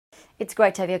It's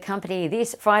great to have your company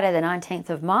this Friday, the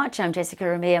 19th of March. I'm Jessica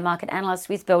Ramir, market analyst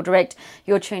with Bell Direct.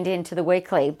 You're tuned in to the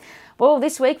weekly. Well,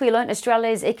 this week we learnt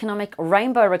Australia's economic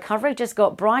rainbow recovery just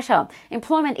got brighter.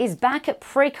 Employment is back at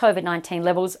pre-COVID-19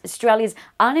 levels. Australia's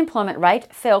unemployment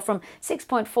rate fell from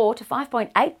 6.4 to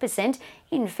 5.8%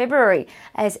 in February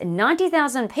as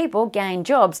 90,000 people gained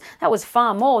jobs. That was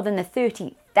far more than the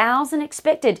 30,000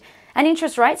 expected. And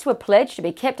interest rates were pledged to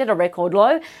be kept at a record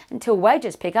low until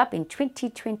wages pick up in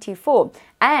 2024.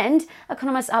 And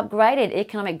economists upgraded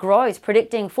economic growth,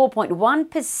 predicting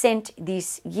 4.1%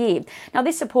 this year. Now,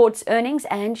 this supports earnings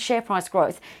and share price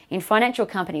growth in financial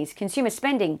companies, consumer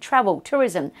spending, travel,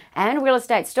 tourism, and real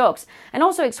estate stocks. And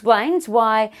also explains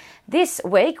why this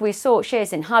week we saw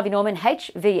shares in Harvey Norman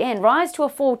HVN rise to a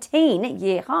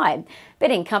 14-year high.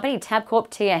 Betting company Tabcorp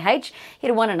TAH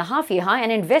hit a 1.5-year high,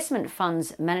 and investment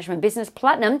funds management business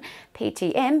Platinum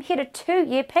PTM hit a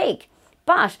 2-year peak.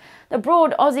 But the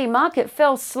broad Aussie market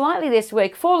fell slightly this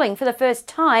week, falling for the first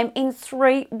time in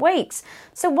 3 weeks.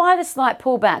 So why the slight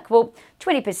pullback? Well,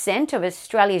 20% of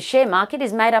Australia's share market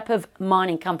is made up of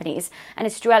mining companies, and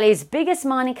Australia's biggest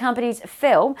mining companies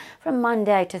fell from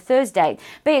Monday to Thursday.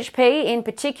 BHP in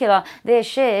particular, their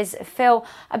shares fell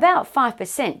about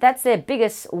 5%. That's their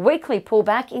biggest weekly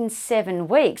pullback in 7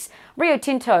 weeks. Rio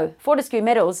Tinto, Fortescue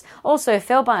Metals also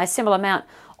fell by a similar amount,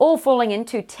 all falling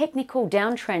into technical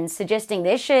downtrends, suggesting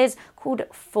their shares could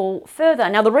fall further.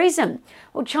 Now, the reason?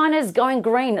 Well, China's going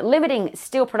green, limiting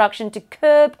steel production to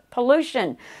curb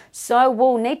pollution. So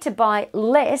we'll need to buy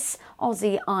less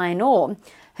Aussie iron ore,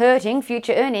 hurting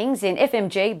future earnings in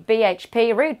FMG,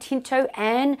 BHP, Rio Tinto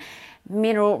and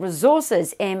Mineral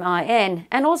Resources, MIN,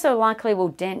 and also likely will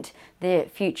dent their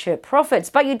future profits.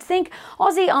 But you'd think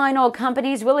Aussie iron ore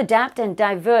companies will adapt and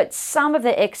divert some of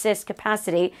their excess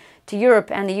capacity to Europe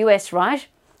and the US, right?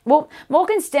 Well,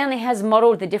 Morgan Stanley has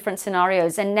modelled the different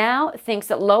scenarios and now thinks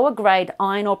that lower grade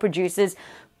iron ore producers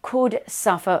could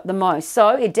suffer the most. So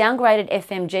it downgraded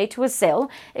FMG to a sell,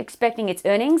 expecting its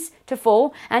earnings to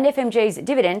fall and FMG's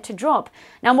dividend to drop.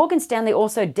 Now, Morgan Stanley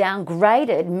also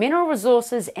downgraded Mineral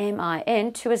Resources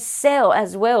MIN to a sell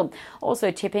as well, also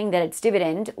tipping that its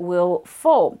dividend will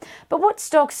fall. But what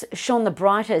stocks shone the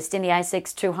brightest in the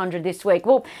ASX 200 this week?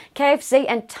 Well, KFC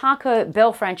and Taco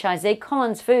Bell franchisee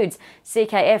Collins Foods,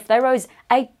 CKF, they rose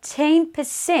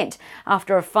 18%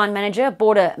 after a fund manager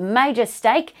bought a major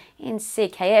stake in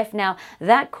CKF. Now,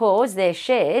 that caused their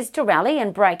shares to rally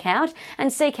and break out, and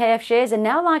CKF shares are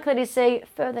now likely to see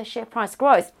further share price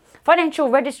growth. Financial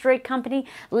registry company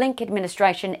Link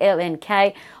Administration,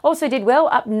 LNK, also did well,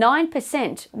 up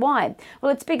 9%. Why?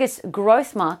 Well, its biggest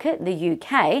growth market, the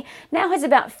UK, now has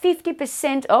about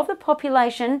 50% of the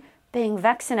population being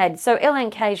vaccinated. So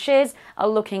LNK shares are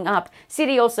looking up.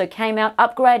 Citi also came out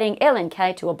upgrading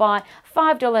LNK to a buy,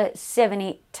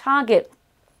 $5.70 target.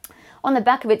 On the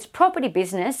back of its property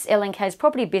business, LNK's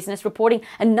property business reporting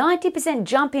a 90%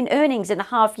 jump in earnings in the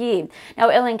half year. Now,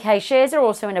 LNK shares are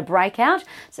also in a breakout,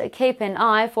 so keep an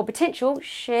eye for potential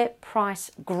share price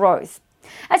growth.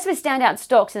 As for standout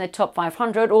stocks in the top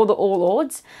 500 or the All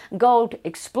Ords, Gold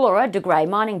Explorer, De Grey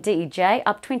Mining, DEJ,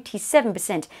 up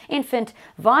 27%. Infant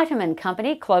Vitamin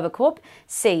Company, Clover Corp,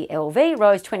 CLV,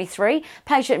 rose 23%.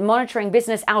 Patient monitoring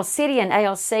business Alcidion,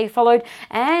 ALC, followed.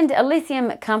 And a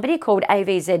lithium company called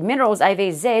AVZ Minerals,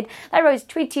 AVZ, they rose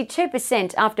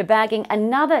 22% after bagging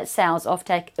another sales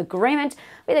offtake agreement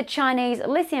with a Chinese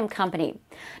lithium company.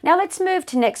 Now let's move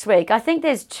to next week. I think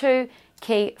there's 2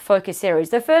 key focus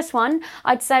areas. The first one,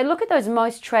 I'd say look at those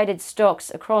most traded stocks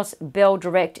across Bell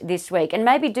Direct this week and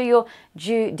maybe do your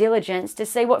due diligence to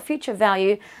see what future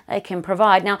value they can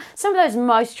provide. Now, some of those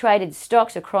most traded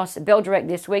stocks across Bell Direct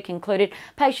this week included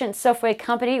patient software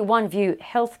company OneView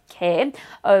Healthcare,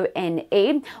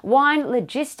 ONE, wine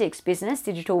logistics business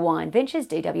Digital Wine Ventures,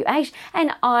 DWH,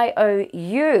 and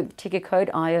IOU, ticker code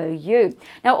IOU.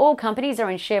 Now, all companies are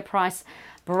in share price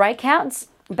breakouts,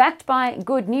 backed by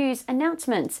good news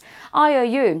announcements.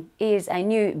 IOU is a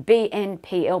new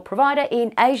BNPL provider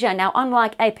in Asia. Now,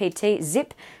 unlike APT,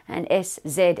 Zip and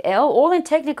SZL, all in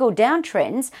technical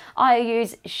downtrends,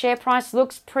 IOU's share price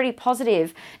looks pretty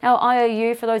positive. Now,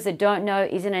 IOU, for those that don't know,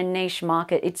 is in a niche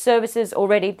market. It services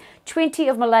already 20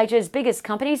 of Malaysia's biggest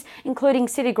companies, including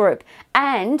Citigroup,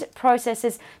 and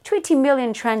processes 20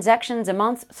 million transactions a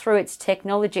month through its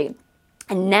technology.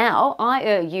 And now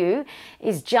IOU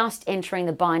is just entering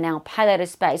the buy now, pay later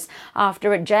space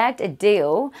after it jagged a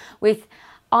deal with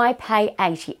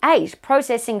iPay88,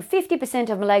 processing 50%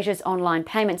 of Malaysia's online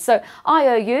payments. So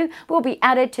IOU will be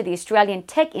added to the Australian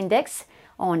Tech Index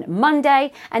on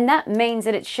Monday, and that means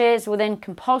that its shares will then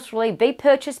compulsorily be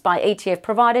purchased by ETF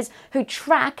providers who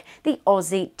track the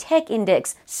Aussie Tech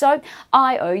Index. So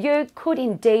IOU could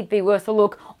indeed be worth a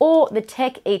look, or the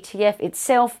tech ETF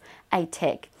itself,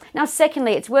 ATEC. Now,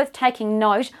 secondly, it's worth taking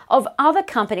note of other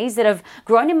companies that have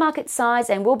grown in market size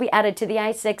and will be added to the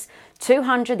ASX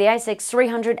 200, the ASX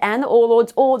 300 and the All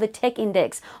Ords or the Tech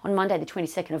Index on Monday the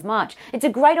 22nd of March. It's a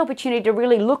great opportunity to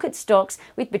really look at stocks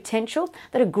with potential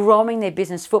that are growing their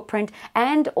business footprint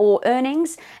and or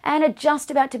earnings and are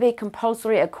just about to be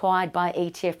compulsory acquired by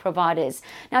ETF providers.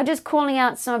 Now, just calling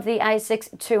out some of the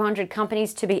ASX 200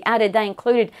 companies to be added, they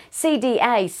included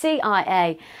CDA,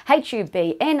 CIA, HUB,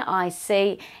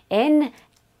 NIC,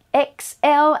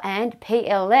 NXL and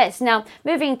PLS. Now,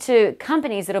 moving to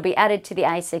companies that will be added to the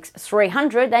ASX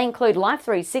 300, they include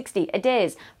Life360,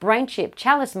 Adairs, BrainChip,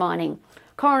 Chalice Mining,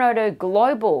 Coronado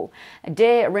Global,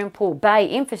 Dalrymple Bay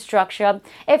Infrastructure,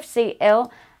 FCL,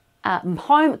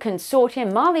 Home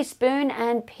Consortium, Marley Spoon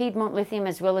and Piedmont Lithium,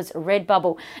 as well as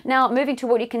Redbubble. Now, moving to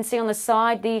what you can see on the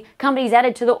side, the companies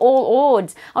added to the All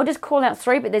Ords. I'll just call out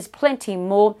 3, but there's plenty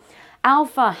more.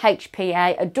 Alpha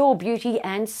HPA, Adore Beauty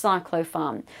and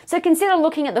Cyclopharm. So consider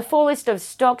looking at the full list of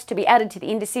stocks to be added to the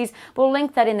indices. We'll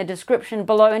link that in the description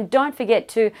below, and don't forget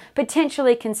to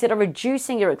potentially consider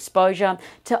reducing your exposure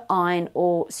to iron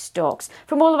ore stocks.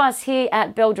 From all of us here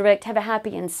at Bell Direct, have a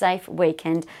happy and safe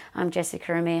weekend. I'm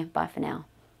Jessica Amir. Bye for now.